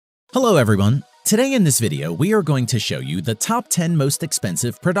Hello everyone! Today in this video, we are going to show you the top 10 most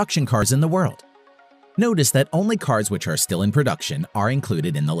expensive production cars in the world. Notice that only cars which are still in production are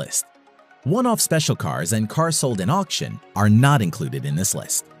included in the list. One-off special cars and cars sold in auction are not included in this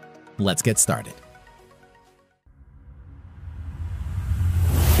list. Let's get started.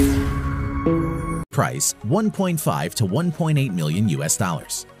 Price: $1.5 to $1.8 million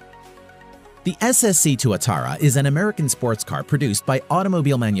US. The SSC Tuatara is an American sports car produced by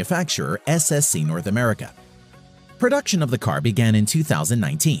automobile manufacturer SSC North America. Production of the car began in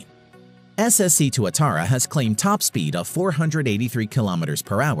 2019. SSC Tuatara has claimed top speed of 483 km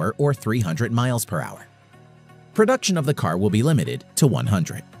per hour or 300 miles per hour. Production of the car will be limited to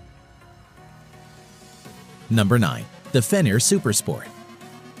 100. Number 9. The Fenyr Supersport.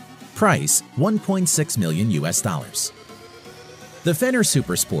 Price: $1.6 million US. The Fenyr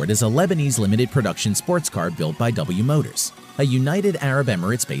Supersport is a Lebanese limited production sports car built by W Motors, a United Arab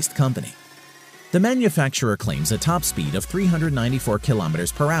Emirates-based company. The manufacturer claims a top speed of 394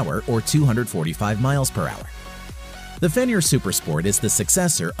 km per hour or 245 miles per hour. The Fenyr Supersport is the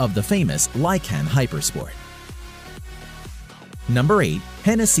successor of the famous Lykan Hypersport. Number 8.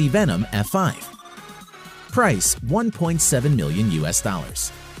 Hennessy Venom F5. Price: $1.7 million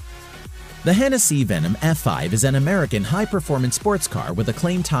US. The Hennessy Venom F5 is an American high-performance sports car with a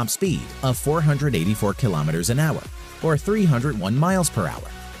claimed top speed of 484 km an hour or 301 miles per hour.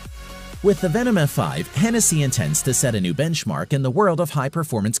 With the Venom F5, Hennessy intends to set a new benchmark in the world of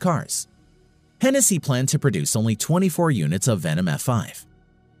high-performance cars. Hennessy planned to produce only 24 units of Venom F5.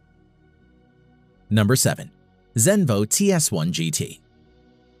 Number 7. Zenvo TS1 GT.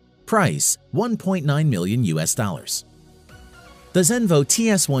 Price: $1.9 million US. The Zenvo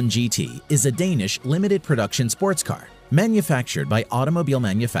TS1 GT is a Danish limited production sports car manufactured by automobile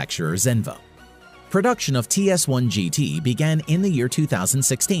manufacturer Zenvo. Production of TS1 GT began in the year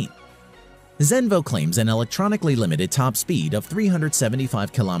 2016. Zenvo claims an electronically limited top speed of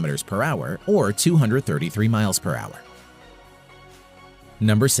 375 km per hour or 233 miles per hour.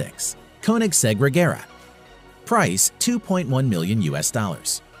 Number 6. Koenigsegg Regera. Price: $2.1 million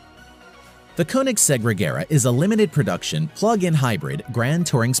US. The Koenigsegg Regera is a limited production plug-in hybrid grand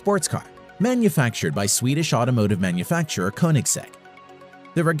touring sports car manufactured by Swedish automotive manufacturer Koenigsegg.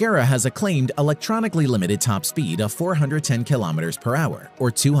 The Regera has a claimed electronically limited top speed of 410 km per hour or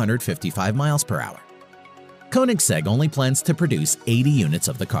 255 miles per hour. Koenigsegg only plans to produce 80 units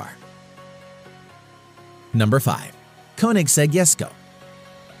of the car. Number 5. Koenigsegg Jesko.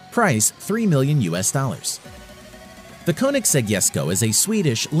 Price: $3 million US. The Koenigsegg Jesko is a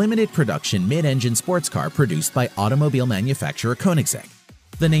Swedish limited production mid-engine sports car produced by automobile manufacturer Koenigsegg.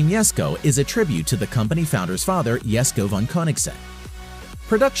 The name Jesko is a tribute to the company founder's father, Jesko von Koenigsegg.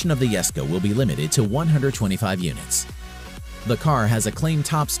 Production of the Jesko will be limited to 125 units. The car has a claimed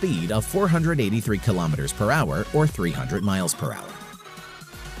top speed of 483 km per hour or 300 miles per hour.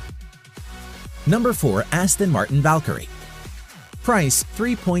 Number 4. Aston Martin Valkyrie. Price: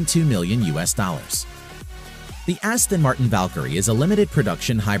 $3.2 million US. The Aston Martin Valkyrie is a limited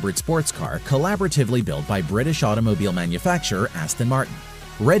production hybrid sports car collaboratively built by British automobile manufacturer Aston Martin,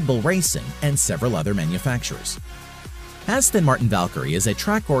 Red Bull Racing, and several other manufacturers. Aston Martin Valkyrie is a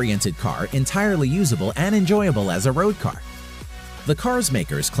track-oriented car entirely usable and enjoyable as a road car. The car's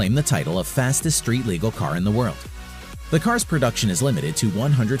makers claim the title of fastest street-legal car in the world. The car's production is limited to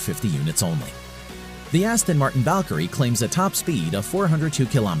 150 units only. The Aston Martin Valkyrie claims a top speed of 402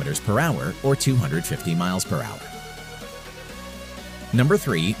 km per hour or 250 miles per hour. Number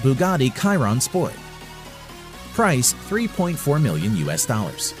 3. Bugatti Chiron Sport. Price: $3.4 million US.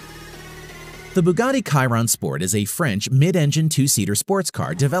 The Bugatti Chiron Sport is a French mid-engine two-seater sports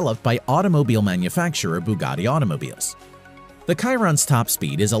car developed by automobile manufacturer Bugatti Automobiles. The Chiron's top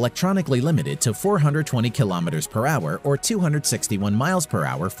speed is electronically limited to 420 km per hour or 261 miles per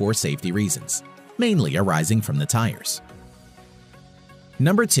hour for safety reasons, mainly arising from the tires.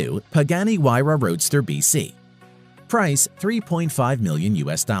 Number 2. Pagani Huayra Roadster BC. Price: $3.5 million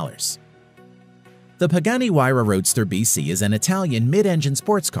US. The Pagani Huayra Roadster BC is an Italian mid-engine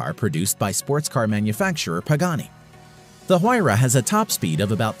sports car produced by sports car manufacturer Pagani. The Huayra has a top speed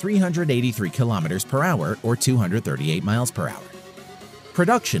of about 383 km per hour or 238 miles per hour.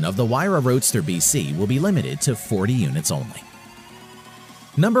 Production of the Huayra Roadster BC will be limited to 40 units only.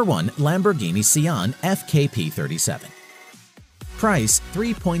 Number 1. Lamborghini Sian FKP 37. Price: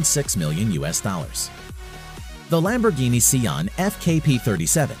 $3.6 million US. The Lamborghini Sian FKP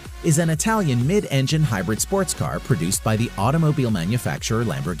 37 is an Italian mid-engine hybrid sports car produced by the automobile manufacturer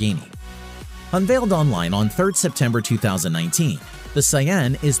Lamborghini. Unveiled online on 3 September 2019, the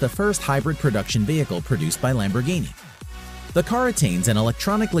Sian is the first hybrid production vehicle produced by Lamborghini. The car attains an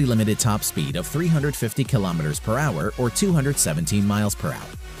electronically limited top speed of 350 km per hour or 217 miles per hour.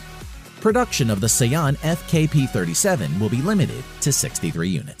 Production of the Sian FKP 37 will be limited to 63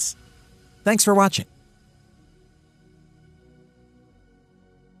 units. Thanks for watching.